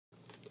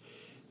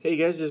Hey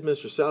guys, this is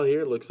Mr. Sal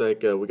here. Looks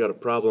like we got a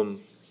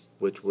problem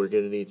which we're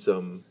going to need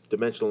some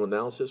dimensional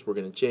analysis. We're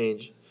going to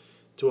change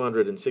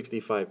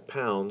 265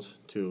 pounds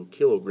to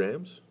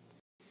kilograms.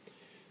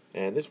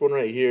 And this one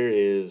right here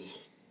is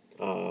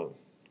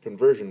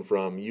conversion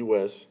from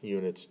US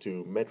units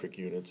to metric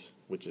units,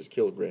 which is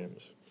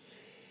kilograms.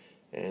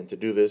 And to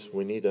do this,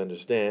 we need to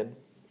understand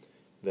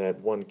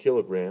that 1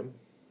 kilogram,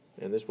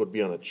 and this would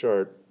be on a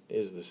chart,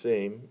 is the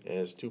same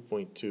as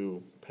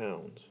 2.2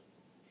 pounds.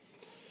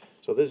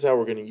 So this is how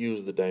we're going to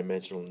use the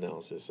dimensional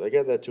analysis. I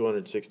got that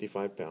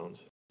 265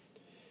 pounds.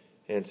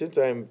 And since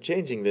I'm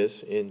changing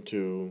this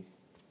into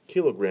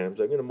kilograms,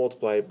 I'm going to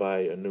multiply it by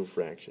a new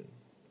fraction.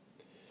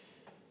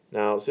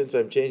 Now, since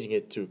I'm changing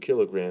it to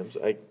kilograms,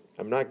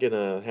 I'm not going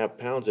to have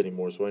pounds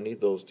anymore, so I need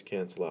those to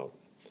cancel out.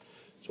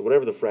 So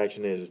whatever the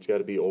fraction is, it's got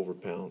to be over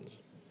pounds.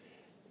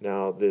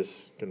 Now,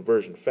 this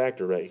conversion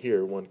factor right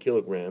here, 1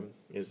 kilogram,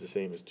 is the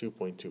same as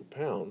 2.2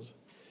 pounds,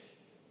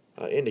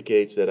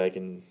 indicates that I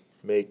can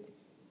make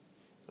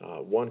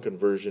one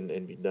conversion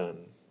and be done.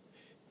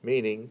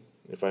 Meaning,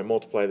 if I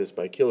multiply this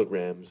by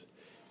kilograms,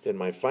 then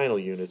my final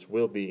units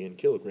will be in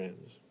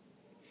kilograms.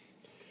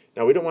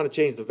 Now, we don't want to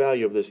change the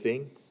value of this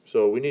thing,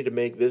 so we need to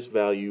make this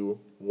value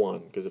 1,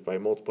 because if I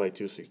multiply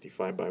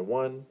 265 by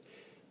 1,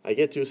 I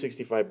get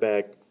 265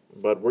 back,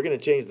 but we're going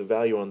to change the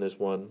value on this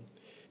one,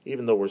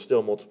 even though we're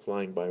still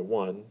multiplying by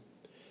 1.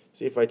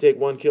 See, if I take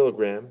 1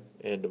 kilogram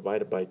and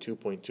divide it by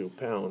 2.2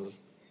 pounds,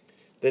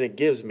 then it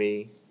gives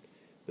me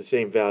the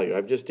same value.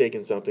 I've just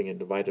taken something and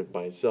divided it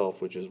by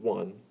itself, which is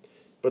 1,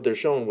 but they're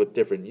shown with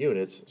different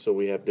units, so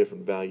we have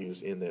different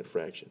values in that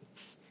fraction.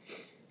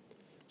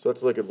 So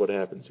let's look at what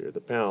happens here.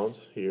 The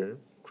pounds here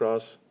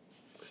cross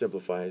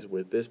simplifies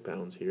with this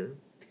pounds here,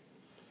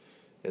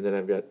 and then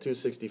I've got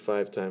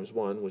 265 times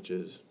 1, which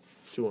is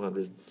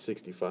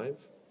 265.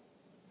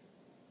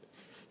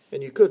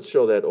 And you could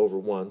show that over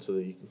 1 so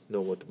that you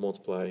know what to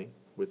multiply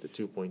with the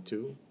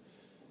 2.2.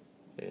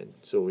 And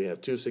so we have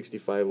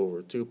 265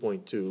 over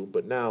 2.2,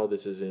 but now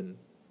this is in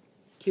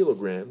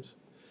kilograms.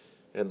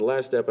 And the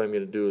last step I'm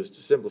going to do is to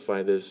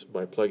simplify this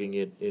by plugging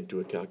it into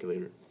a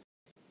calculator.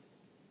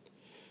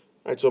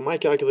 Alright, so my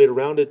calculator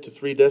rounded to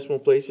 3 decimal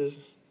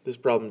places. This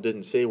problem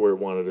didn't say where it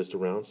wanted us to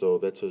round, so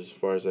that's as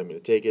far as I'm going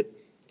to take it,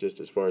 just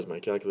as far as my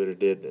calculator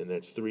did, and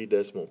that's 3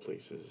 decimal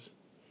places.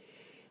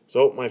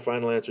 So my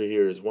final answer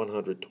here is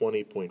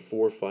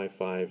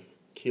 120.455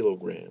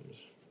 kilograms.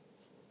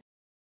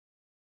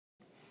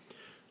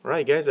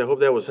 Alright guys, I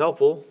hope that was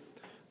helpful.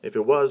 If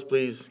it was,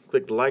 please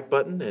click the like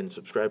button and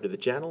subscribe to the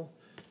channel.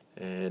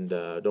 And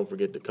don't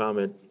forget to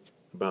comment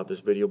about this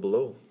video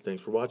below.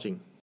 Thanks for watching.